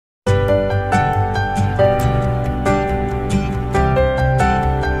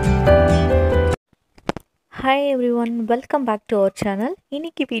Hi everyone, welcome back to our channel.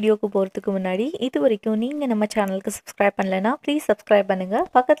 இன்னைக்கு வீடியோக்கு போறதுக்கு முன்னாடி இதுவரைக்கும் நீங்க நம்ம சேனலுக்கு subscribe பண்ணலனா please subscribe பண்ணுங்க.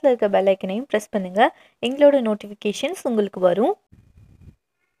 பக்கத்துல இருக்க bell icon-ஐயும் press பண்ணுங்க. எங்களோட notifications உங்களுக்கு வரும்.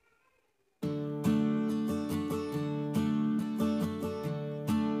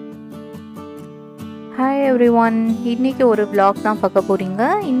 Hi everyone, இன்னைக்கு ஒரு vlog தான் பார்க்க போறீங்க.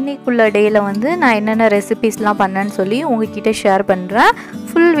 இன்னைக்குள்ள டேல வந்து நான் என்னென்ன ரெசிபீஸ்லாம் பண்ணேன்னு சொல்லி உங்ககிட்ட ஷேர் பண்றேன்.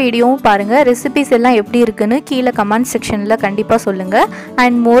 ஃபுல் வீடியோவும் பாருங்க. ரெசிபீஸ் எல்லாம் எப்படி இருக்குன்னு கீழே கமெண்ட் செக்ஷன்ல கண்டிப்பா சொல்லுங்க.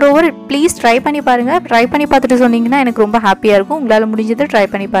 அண்ட் மோரோவர் ப்ளீஸ் ட்ரை பண்ணி பாருங்க. ட்ரை பண்ணி பார்த்துட்டு சொன்னீங்கன்னா எனக்கு ரொம்ப ஹாப்பியா இருக்கும். உங்களால முடிஞ்சதை ட்ரை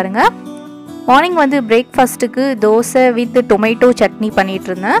பண்ணி பாருங்க. மார்னிங் வந்து பிரேக்ஃபாஸ்ட்டுக்கு தோசை வித் டொமேட்டோ சட்னி பண்ணிட்டு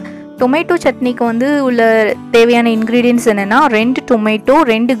இருந்தேன். டொமேட்டோ சட்னிக்கு வந்து உள்ள தேவையான இன்க்ரீடியன்ட்ஸ் என்னென்னா 2 டொமேட்டோ,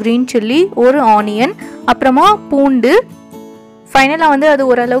 2 க்ரீன் சில்லி, 1 ஆனியன், அப்புறமா பூண்டு. ஃபைனலாக வந்து அது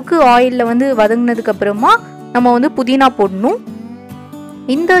ஓரளவுக்கு ஆயிலில் வந்து வதங்கினதுக்கு அப்புறமா நம்ம வந்து புதினா போடணும்.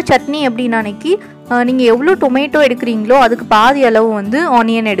 இந்த சட்னி எப்படின்னாக்கி நீங்கள் எவ்வளோ டொமேட்டோ எடுக்கிறீங்களோ அதுக்கு பாதி அளவு வந்து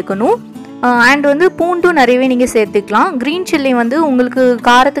ஆனியன் எடுக்கணும். அண்ட் வந்து பூண்டும் நிறையவே நீங்கள் சேர்த்துக்கலாம். க்ரீன் சில்லி வந்து உங்களுக்கு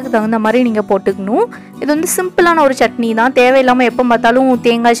காரத்துக்கு தகுந்த மாதிரி நீங்கள் போட்டுக்கணும். இது வந்து சிம்பிளான ஒரு சட்னி தான். தேவையில்லாமல் எப்போ பார்த்தாலும்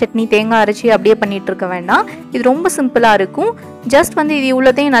தேங்காய் சட்னி, தேங்காய் அரைச்சி அப்படியே பண்ணிகிட்டு இருக்க வேண்டாம். இது ரொம்ப சிம்பிளாக இருக்கும். ஜஸ்ட் வந்து இது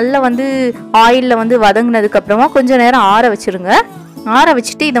இவ்வளோத்தையும் நல்லா வந்து ஆயிலில் வந்து வதங்கினதுக்கப்புறமா கொஞ்சம் நேரம் ஆற வச்சுருங்க. ஆற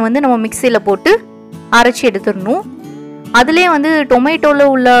வச்சுட்டு இதை வந்து நம்ம மிக்சியில் போட்டு அரைச்சி எடுத்துடணும். அதுலேயே வந்து டொமேட்டோவில்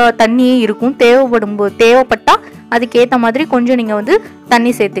உள்ள தண்ணியே இருக்கும். தேவைப்பட்டால் அதுக்கேற்ற மாதிரி கொஞ்சம் நீங்கள் வந்து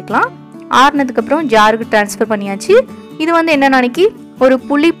தண்ணி சேர்த்துக்கலாம். ஆறுனதுக்கப்புறம் ஜாருக்கு ட்ரான்ஸ்ஃபர் பண்ணியாச்சு. இது வந்து என்னென்னக்கு ஒரு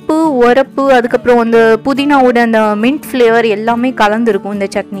புளிப்பு, உரப்பு, அதுக்கப்புறம் அந்த புதினாவோட அந்த மின்ட் ஃப்ளேவர் எல்லாமே கலந்துருக்கும் இந்த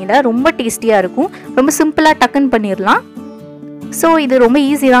சட்னியில். ரொம்ப டேஸ்டியாக இருக்கும். ரொம்ப சிம்பிளாக டக்குன்னு பண்ணிடலாம். ஸோ இது ரொம்ப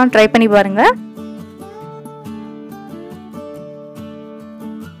ஈஸி தான், ட்ரை பண்ணி பாருங்கள்.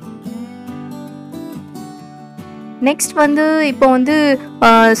 நெக்ஸ்ட் வந்து இப்போ வந்து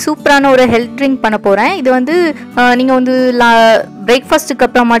சூப்பரான ஒரு ஹெல்த் ட்ரிங்க் பண்ண போகிறேன். இது வந்து நீங்கள் வந்து பிரேக்ஃபாஸ்ட்டுக்கு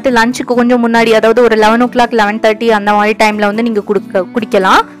அப்புறமாட்டு லஞ்சுக்கு கொஞ்சம் முன்னாடி, அதாவது ஒரு 11 o'clock 11:30 அந்த மாதிரி டைமில் வந்து நீங்கள்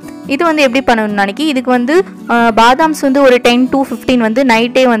குடிக்கலாம். இது வந்து எப்படி பண்ணணும்னாக்கி இதுக்கு வந்து பாதாம்ஸ் வந்து ஒரு 10 to 15 வந்து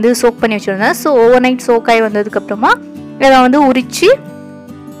நைட்டே வந்து சோக் பண்ணி வச்சுருந்தேன். ஸோ ஓவர் நைட் சோக் ஆகி வந்ததுக்கப்புறமா இதை வந்து உரித்து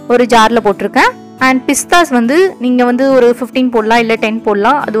ஒரு ஜாரில் போட்டிருக்கேன். அண்ட் பிஸ்தாஸ் வந்து நீங்கள் வந்து ஒரு 15 போடலாம், இல்லை 10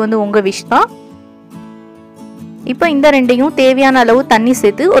 போடலாம். அது வந்து உங்கள் விஷ் தான். இப்போ இந்த ரெண்டையும் தேவையான அளவு தண்ணி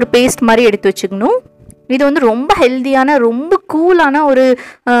சேர்த்து ஒரு பேஸ்ட் மாதிரி எடுத்து வச்சுக்கணும். இது வந்து ரொம்ப ஹெல்த்தியான, ரொம்ப கூலான ஒரு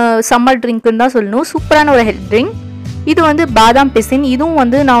சம்மர் ட்ரிங்க்குன்னு தான் சொல்லணும். சூப்பரான ஒரு ஹெல்த் ட்ரிங்க். இது வந்து பாதாம் பிசின். இதுவும்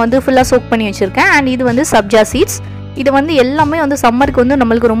வந்து நான் வந்து ஃபுல்லாக சோக் பண்ணி வச்சுருக்கேன். அண்ட் இது வந்து சப்ஜா சீட்ஸ். இது வந்து எல்லாமே வந்து சம்மருக்கு வந்து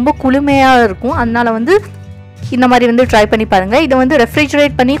நம்மளுக்கு ரொம்ப குளுமையாக இருக்கும். அதனால வந்து இந்த மாதிரி வந்து ட்ரை பண்ணி பாருங்கள். இதை வந்து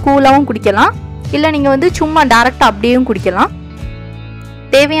ரெஃப்ரிஜரேட் பண்ணி கூலாகவும் குடிக்கலாம், இல்லை நீங்கள் வந்து சும்மா டேரெக்டாக அப்படியும் குடிக்கலாம்.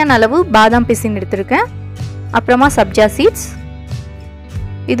 தேவையான அளவு பாதாம் பிசின் எடுத்திருக்கேன், அப்புறமா சப்ஜா சீட்ஸ்.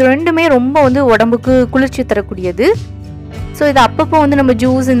 இது ரெண்டுமே ரொம்ப வந்து உடம்புக்கு குளிர்ச்சி தரக்கூடியது. ஸோ இது அப்பப்போ வந்து நம்ம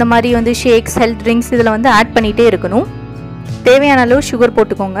ஜூஸ், இந்த மாதிரி வந்து ஷேக்ஸ், ஹெல்த் ட்ரிங்க்ஸ் இதில் வந்து ஆட் பண்ணிகிட்டே இருக்கணும். தேவையான அளவு சுகர்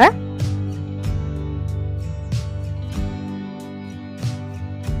போட்டுக்கோங்க.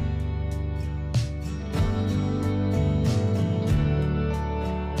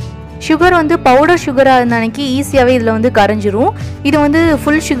 சுகர் வந்து பவுடர் சுகராக இருந்தாக்கி ஈஸியாகவே இதில் வந்து கரைஞ்சிரும். இது வந்து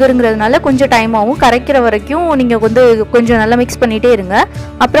ஃபுல் சுகருங்கிறதுனால கொஞ்சம் டைம் ஆகும். கரைக்கிற வரைக்கும் நீங்கள் வந்து கொஞ்சம் நல்லா மிக்ஸ் பண்ணிகிட்டே இருங்க.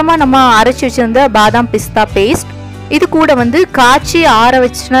 அப்புறமா நம்ம அரைச்சி வச்சுருந்த பாதாம் பிஸ்தா பேஸ்ட், இது கூட வந்து காய்ச்சி ஆற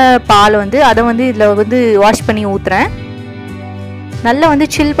வச்சின பால் வந்து அதை வந்து இதில் வந்து வாஷ் பண்ணி ஊற்றுறேன். நல்லா வந்து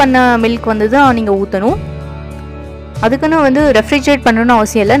சில் பண்ண மில்க் வந்து தான் நீங்கள் ஊற்றணும். அதுக்குன்னு வந்து ரெஃப்ரிஜரேட் பண்ணணும்னு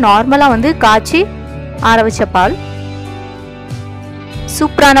அவசியம் இல்லை. நார்மலாக வந்து காய்ச்சி ஆற வச்ச பால்.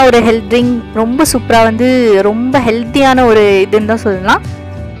 சூப்பரான ஒரு ஹெல்த் ட்ரிங்க், ரொம்ப சூப்பராக வந்து ரொம்ப ஹெல்த்தியான ஒரு இதுன்னு தான் சொல்லலாம்.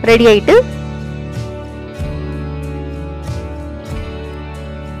 ரெடி ஆகிட்டு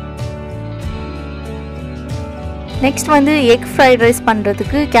நெக்ஸ்ட் வந்து எக் ஃப்ரைட் ரைஸ்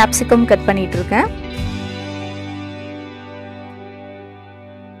பண்ணுறதுக்கு கேப்சிகம் கட் பண்ணிட்டு இருக்கேன்.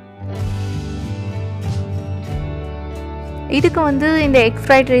 இதுக்கு வந்து இந்த எக்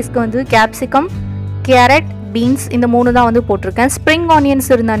ஃப்ரைட் ரைஸ்க்கு வந்து கேப்சிகம், கேரட், பீன்ஸ் இந்த 3 தான் வந்து போட்டிருக்கேன். Spring onions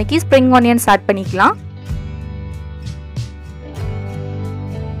இருந்தாக்கி spring onions add பண்ணிக்கலாம்.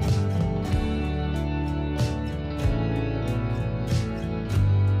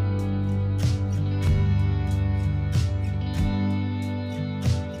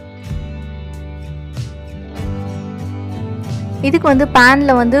 இதுக்கு வந்து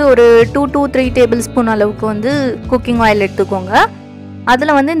பேனில் வந்து ஒரு 2 to 3 டேபிள் ஸ்பூன் அளவுக்கு வந்து குக்கிங் ஆயில் எடுத்துக்கோங்க.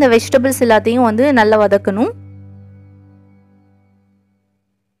 அதில் வந்து இந்த வெஜிடபிள்ஸ் எல்லாத்தையும் வந்து நல்லா வதக்கணும்.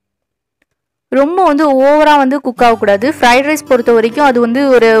 ரொம்ப வந்து ஓவராக வந்து குக் ஆகக்கூடாது. ஃப்ரைட் ரைஸ் பொறுத்த வரைக்கும் அது வந்து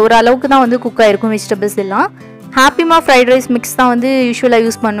ஒரு அளவுக்கு தான் வந்து குக் ஆகிருக்கும் வெஜிடபிள்ஸ் எல்லாம். ஹாப்பிமா ஃப்ரைட் ரைஸ் மிக்ஸ் தான் வந்து யூஸ்வலாக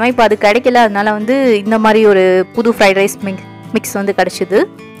யூஸ் பண்ணுவேன். இப்போ அது கிடைக்கல, அதனால வந்து இந்த மாதிரி ஒரு புது ஃப்ரைட் ரைஸ் மிக்ஸ் வந்து கிடச்சிது.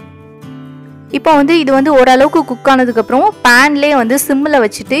 இப்போ வந்து இது வந்து ஓரளவுக்கு குக் ஆனதுக்கப்புறம் பேன்லேயே வந்து சிம்மில்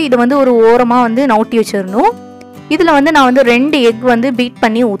வச்சுட்டு இது வந்து ஒரு ஓரமாக வந்து நவுட்டி வச்சிடணும். இதில் வந்து நான் வந்து 2 எக் வந்து பீட்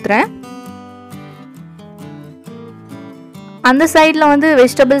பண்ணி ஊற்றுறேன். அந்த சைடில் வந்து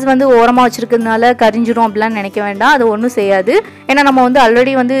வெஜிடபிள்ஸ் வந்து ஓரமாக வச்சுருக்கிறதுனால கரிஞ்சிரும் அப்படிலாம் நினைக்க வேண்டாம், அது ஒன்றும் செய்யாது. ஏன்னா நம்ம வந்து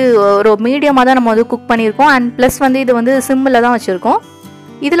ஆல்ரெடி வந்து ஒரு மீடியமாக தான் நம்ம வந்து குக் பண்ணியிருக்கோம். அண்ட் ப்ளஸ் வந்து இது வந்து சிம்மில் தான் வச்சுருக்கோம்.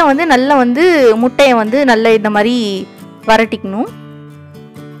 இதில் வந்து நல்லா வந்து முட்டையை வந்து நல்லா இந்த மாதிரி வரட்டிக்கணும்.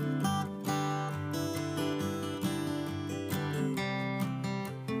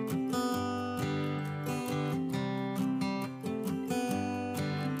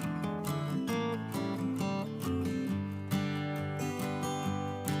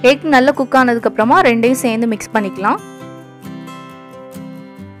 எக் நல்லா குக் ஆனதுக்கப்புறமா 2ஐயும் சேர்ந்து மிக்ஸ் பண்ணிக்கலாம்.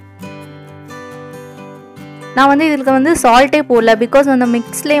 நான் வந்து இதுக்கு வந்து சால்ட்டே போடல, பிகாஸ் அந்த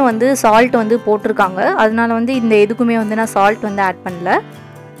மிக்ஸ்லேயே வந்து சால்ட் வந்து போட்டிருக்காங்க. அதனால வந்து இந்த எதுக்குமே வந்து நான் சால்ட் வந்து ஆட் பண்ணல.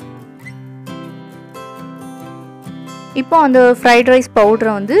 இப்போ அந்த ஃப்ரைட் ரைஸ்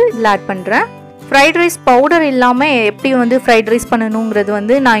பவுடரை வந்து இதில் ஆட் பண்ணுறேன். ஃப்ரைட் ரைஸ் பவுடர் இல்லாமல் எப்படி வந்து ஃப்ரைட் ரைஸ் பண்ணணுங்கிறது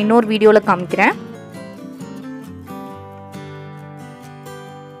வந்து நான் இன்னொரு வீடியோவில் காமிக்கிறேன்.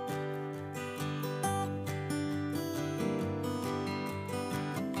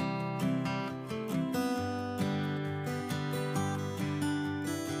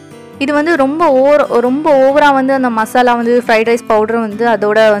 இது வந்து ரொம்ப ஓவராக வந்து அந்த மசாலா வந்து ஃப்ரைட் ரைஸ் பவுடர் வந்து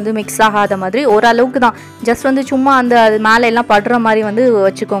அதோட வந்து மிக்ஸ் ஆகாத மாதிரி ஓரளவுக்கு தான், ஜஸ்ட் வந்து சும்மா அந்த அது மேலே எல்லாம் படுற மாதிரி வந்து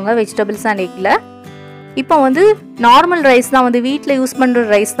வச்சுக்கோங்க வெஜிடபிள்ஸ் அண்ட் எக்கில். இப்போ வந்து நார்மல் ரைஸ் தான் வந்து வீட்டில் யூஸ் பண்ணுற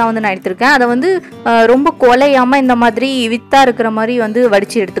ரைஸ் தான் வந்து நான் எடுத்திருக்கேன். அதை வந்து ரொம்ப குலையாமல் இந்த மாதிரி வித்தாக இருக்கிற மாதிரி வந்து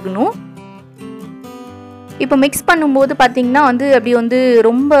வடித்து எடுத்துக்கணும். இப்போ மிக்ஸ் பண்ணும்போது பார்த்திங்கன்னா வந்து அப்படி வந்து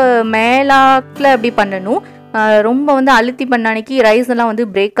ரொம்ப மேலாக்கில் அப்படி பண்ணணும். ரொம்ப வந்து அழுத்தி பண்ண அன்னைக்கு ரைஸ் எல்லாம் வந்து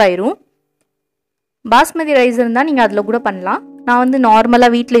பிரேக் ஆயிரும். பாஸ்மதி ரைஸ் இருந்தால் நீங்கள் அதில் கூட பண்ணலாம். நான் வந்து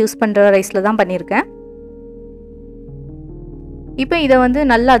நார்மலாக வீட்டில் யூஸ் பண்ணுற ரைஸில் தான் பண்ணியிருக்கேன். இப்போ இதை வந்து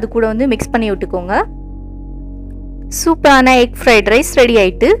நல்லா அது கூட வந்து மிக்ஸ் பண்ணி விட்டுக்கோங்க. சூப்பரான எக் ஃப்ரைட் ரைஸ் ரெடி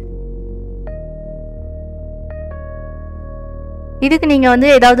ஆயிட்டு. இதுக்கு நீங்கள் வந்து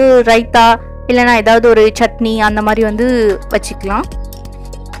ஏதாவது ரைத்தா இல்லைனா ஏதாவது ஒரு சட்னி அந்த மாதிரி வந்து வச்சுக்கலாம்.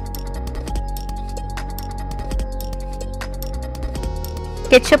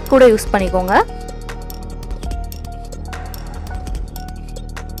 கெட்சப் கூட யூஸ் பண்ணிக்கோங்க.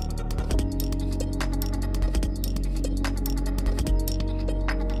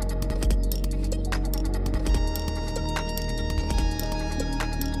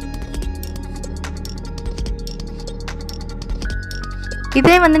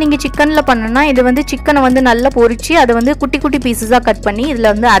 இதே வந்து நீங்கள் சிக்கனில் பண்ணணும்னா இது வந்து சிக்கனை வந்து நல்லா பொரிச்சு அதை வந்து குட்டி குட்டி பீசஸாக கட் பண்ணி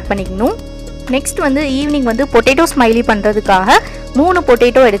இதில் வந்து ஆட் பண்ணிக்கணும். நெக்ஸ்ட் வந்து ஈவினிங் வந்து பொட்டேட்டோ ஸ்மைலி பண்ணுறதுக்காக 3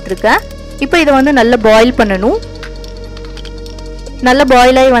 பொட்டேட்டோ எடுத்திருக்கேன். இப்போ இதை வந்து நல்லா பாயில் பண்ணணும். நல்லா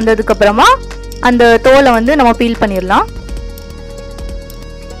பாயில் ஆகி வந்ததுக்கப்புறமா அந்த தோலை வந்து நம்ம பீல் பண்ணிடலாம்.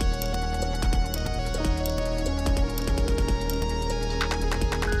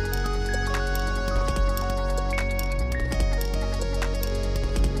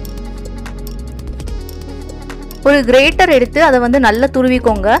 ஒரு கிரேட்டர் எடுத்து அதை வந்து நல்லா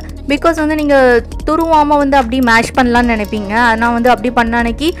துருவிக்கோங்க. பிகாஸ் வந்து நீங்கள் துருவாமல் வந்து அப்படி மேஷ் பண்ணலான்னு நினைப்பீங்க. ஆனால் வந்து அப்படி பண்ண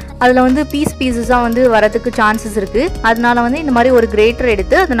அன்னைக்கு அதில் வந்து பீஸஸாக வந்து வரதுக்கு சான்சஸ் இருக்குது. அதனால வந்து இந்த மாதிரி ஒரு கிரேட்டர்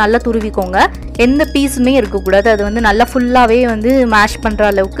எடுத்து அதை நல்லா துருவிக்கோங்க. எந்த பீஸுமே இருக்கக்கூடாது, அது வந்து நல்லா ஃபுல்லாகவே வந்து மேஷ் பண்ணுற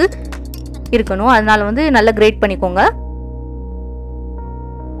அளவுக்கு இருக்கணும். அதனால வந்து நல்லா கிரேட் பண்ணிக்கோங்க.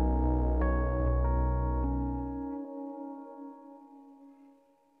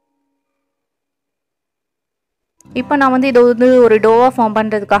 இப்போ நான் வந்து இதை வந்து ஒரு டோவாக ஃபார்ம்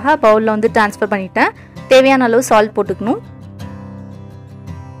பண்ணுறதுக்காக பவுலில் வந்து ட்ரான்ஸ்ஃபர் பண்ணிட்டேன். தேவையான அளவு சால்ட் போட்டுக்கணும்.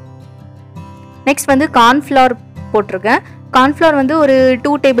 நெக்ஸ்ட் வந்து கார்ன்ஃப்ளவர் போட்டிருக்கேன். கார்ன்ஃப்ளவர் வந்து ஒரு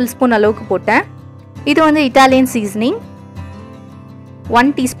 2 டேபிள் ஸ்பூன் அளவுக்கு போட்டேன். இது வந்து இட்டாலியன் சீசனிங்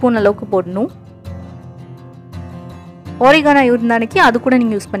 1 டீஸ்பூன் அளவுக்கு போடணும். ஒரிகானோ இருந்தானைக்கு அது கூட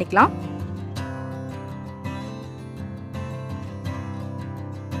நீங்கள் யூஸ் பண்ணிக்கலாம்.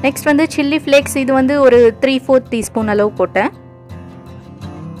 நெக்ஸ்ட் வந்து சில்லி ஃப்ளேக்ஸ், இது வந்து ஒரு 3/4 டீஸ்பூன் அளவு போட்டேன்.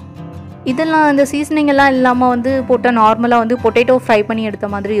 இதெல்லாம் அந்த சீசனிங் எல்லாம் இல்லாமல் வந்து போட்டால் நார்மலாக வந்து பொட்டேட்டோ ஃப்ரை பண்ணி எடுத்த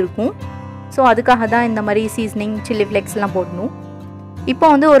மாதிரி இருக்கும். ஸோ அதுக்காக தான் இந்த மாதிரி சீசனிங் சில்லி ஃப்ளேக்ஸ்லாம் போடணும். இப்போ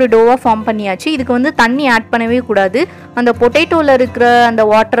வந்து ஒரு டோவாக ஃபார்ம் பண்ணியாச்சு. இதுக்கு வந்து தண்ணி ஆட் பண்ணவே கூடாது. அந்த பொட்டேட்டோவில் இருக்கிற அந்த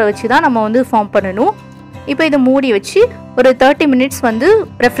வாட்டரை வச்சு தான் நம்ம வந்து ஃபார்ம் பண்ணணும். இப்போ இதை மூடி வச்சு ஒரு 30 மினிட்ஸ் வந்து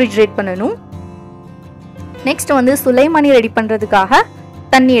ரெஃப்ரிஜரேட் பண்ணணும். நெக்ஸ்ட் வந்து சுலைமானி ரெடி பண்ணுறதுக்காக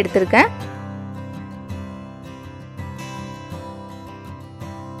தண்ணி எடுத்திருக்கேன்.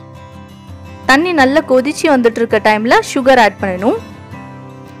 தண்ணி நல்லா கொதிச்சு வந்துட்டு இருக்க டைமில் சுகர் ஆட் பண்ணணும்.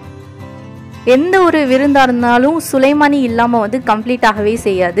 எந்த ஒரு விருந்தாக இருந்தாலும் சுலைமானி இல்லாமல் வந்து கம்ப்ளீட் ஆகவே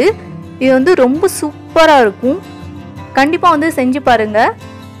செய்யாது. இது வந்து ரொம்ப சூப்பராக இருக்கும். கண்டிப்பாக வந்து செஞ்சு பாருங்கள்,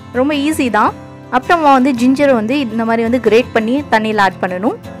 ரொம்ப ஈஸி தான். அப்புறமா வந்து ஜிஞ்சரை வந்து இந்த மாதிரி வந்து கிரேட் பண்ணி தண்ணியில் ஆட்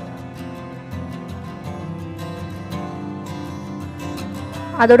பண்ணணும்.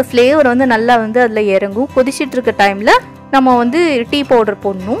 அதோட ஃப்ளேவர் வந்து நல்லா வந்து அதில் இறங்கும். கொதிச்சிட்டு இருக்க டைமில் நம்ம வந்து டீ பவுடர்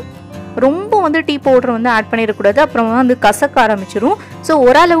போடணும். ரொம்ப வந்து டீ பவுடர் வந்து ஆட் பண்ணிடக்கூடாது, அப்புறமா வந்து கசக்க ஆரம்பிச்சிடும். ஸோ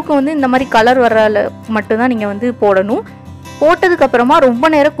ஓரளவுக்கு வந்து இந்த மாதிரி கலர் வர மட்டும்தான் நீங்கள் வந்து போடணும். போட்டதுக்கப்புறமா ரொம்ப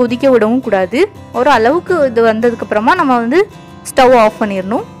நேரம் கொதிக்க விடவும் கூடாது. ஒரு அளவுக்கு இது வந்ததுக்கப்புறமா நம்ம வந்து ஸ்டவ் ஆஃப்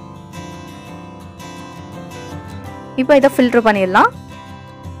பண்ணிடணும். இப்போ இதை ஃபில்டர் பண்ணிடலாம்.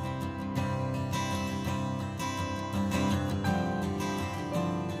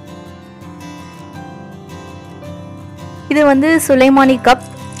 இது வந்து சுலைமானி கப்,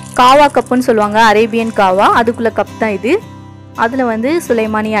 காவா கப்புன்னு சொல்லுவாங்க, அரேபியன் காவா, அதுக்குள்ள கப் தான் இது. அதில் வந்து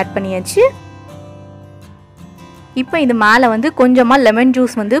சுலைமானி ஆட் பண்ணியாச்சு. இப்போ இது மேலே வந்து கொஞ்சமாக லெமன்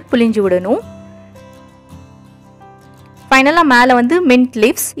ஜூஸ் வந்து புளிஞ்சு விடணும். ஃபைனலாக மேலே வந்து மின்ட்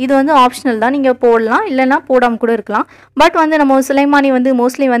லீவ்ஸ், இது வந்து ஆப்ஷனல் தான், நீங்கள் போடலாம், இல்லைனா போடாமல் கூட இருக்கலாம். பட் வந்து நம்ம சுலைமானி வந்து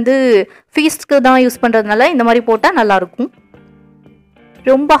மோஸ்ட்லி வந்து ஃபீஸ்ட்க்கு தான் யூஸ் பண்ணுறதுனால இந்த மாதிரி போட்டால் நல்லாயிருக்கும்.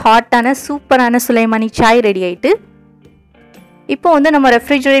 ரொம்ப ஹாட்டான சூப்பரான சுலைமானி சாய் ரெடி ஆகிட்டு. இப்போ வந்து நம்ம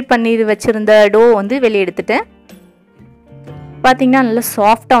ரெஃப்ரிஜரேட் பண்ணி வச்சுருந்த டோ வந்து வெளியே எடுத்துட்டேன். பார்த்தீங்கன்னா நல்லா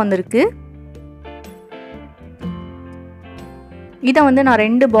சாஃப்டாக வந்திருக்கு. இதை வந்து நான்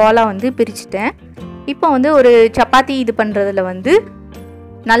 2 பாலாக வந்து பிரிச்சுட்டேன். இப்போ வந்து ஒரு சப்பாத்தி இது பண்ணுறதுல வந்து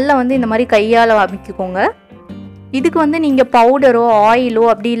நல்லா வந்து இந்த மாதிரி கையால் அமைக்கிக்கோங்க. இதுக்கு வந்து நீங்கள் பவுடரோ ஆயிலோ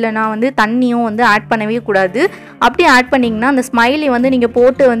அப்படி இல்லைனா வந்து தண்ணியும் வந்து ஆட் பண்ணவே கூடாது. அப்படி ஆட் பண்ணிங்கன்னா அந்த ஸ்மைலி வந்து நீங்கள்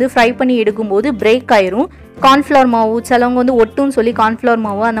போட்டு வந்து ஃப்ரை பண்ணி எடுக்கும்போது பிரேக் ஆயிரும். கார்ன்ஃப்ளவர் மாவு சிலவங்க வந்து ஒட்டுன்னு சொல்லி கார்ன்ஃப்ளவர்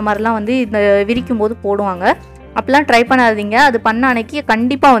மாவு அந்த மாதிரிலாம் வந்து இந்த விரிக்கும் போது போடுவாங்க. அப்படிலாம் ட்ரை பண்ணாதீங்க. அது பண்ண அன்னைக்கு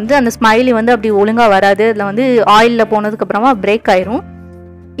கண்டிப்பாக வந்து அந்த ஸ்மைலி வந்து அப்படி ஒழுங்காக வராது. அதில் வந்து ஆயிலில் போனதுக்கப்புறமா பிரேக் ஆயிரும்.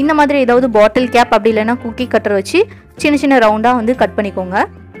 இந்த மாதிரி ஏதாவது பாட்டில் கேப் அப்படி இல்லைன்னா குக்கி கட்டர் வச்சு சின்ன சின்ன ரவுண்டாக வந்து கட் பண்ணிக்கோங்க.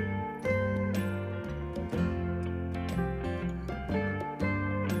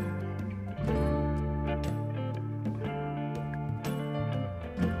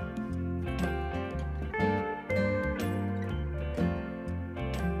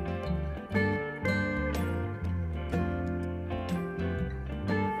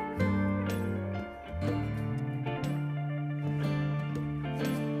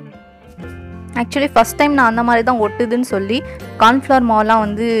 ஆக்சுவலி ஃபஸ்ட் டைம் நான் அந்த மாதிரி தான் ஒட்டுதுன்னு சொல்லி கார்ன்ஃப்ளவர் மாவுலாம்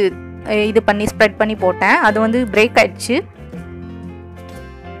வந்து இது பண்ணி ஸ்ப்ரெட் பண்ணி போட்டேன். அது வந்து பிரேக் ஆயிடுச்சு.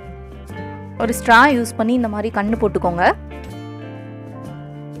 ஒரு ஸ்ட்ரா யூஸ் பண்ணி இந்த மாதிரி கண்ணு போட்டுக்கோங்க.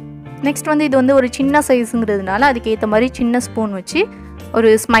 நெக்ஸ்ட் வந்து இது வந்து ஒரு சின்ன சைஸுங்கிறதுனால அதுக்கேற்ற மாதிரி சின்ன ஸ்பூன் வச்சு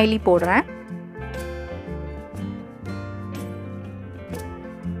ஒரு ஸ்மைலி போடுறேன்.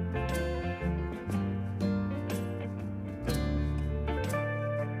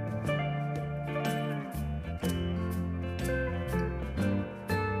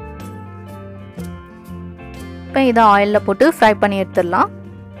 இப்போ இதை ஆயிலில் போட்டு ஃப்ரை பண்ணி எடுத்துடலாம்.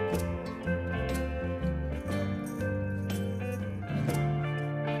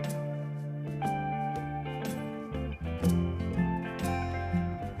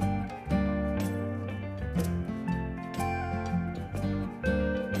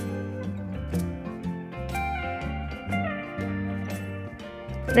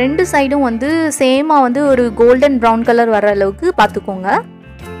 ரெண்டு சைடும் வந்து சேமாக வந்து ஒரு கோல்டன் ப்ரௌன் கலர் வர அளவுக்கு பார்த்துக்கோங்க.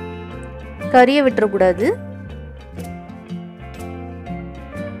 கறியை விட்டுறக்கூடாது.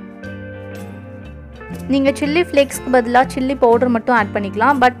 நீங்கள் சில்லி ஃப்ளேக்ஸ்க்கு பதிலாக சில்லி பவுடர் மட்டும் ஆட்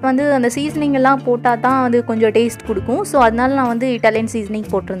பண்ணிக்கலாம். பட் வந்து அந்த சீசனிங் எல்லாம் போட்டால் தான் வந்து கொஞ்சம் டேஸ்ட் கொடுக்கும். ஸோ அதனால நான் வந்து இட்டாலியன் சீசனிங்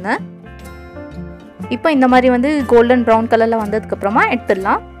போட்டிருந்தேன். இப்போ இந்த மாதிரி வந்து கோல்டன் ப்ரௌன் கலரில் வந்ததுக்கப்புறமா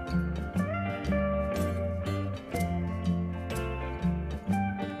எடுத்துடலாம்.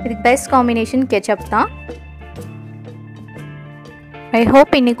 இதுக்கு பெஸ்ட் காம்பினேஷன் கெச்சப் தான். ஐ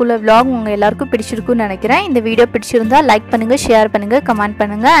ஹோப் இன்னைக்குள்ள vlog உங்கள் எல்லாருக்கும் பிடிச்சிருக்குன்னு நினைக்கிறேன். இந்த வீடியோ பிடிச்சிருந்தா லைக் பண்ணுங்கள், ஷேர் பண்ணுங்கள், கமெண்ட்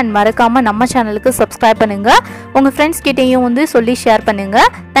பண்ணுங்கள் அண்ட் மறக்காமல் நம்ம சேனலுக்கு சப்ஸ்கிரைப் பண்ணுங்கள். உங்கள் ஃப்ரெண்ட்ஸ் கிட்டேயும் வந்து சொல்லி ஷேர் பண்ணுங்கள்.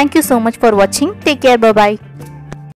 தேங்க்யூ ஸோ மச் ஃபார் வாட்சிங். Take care. பாய்.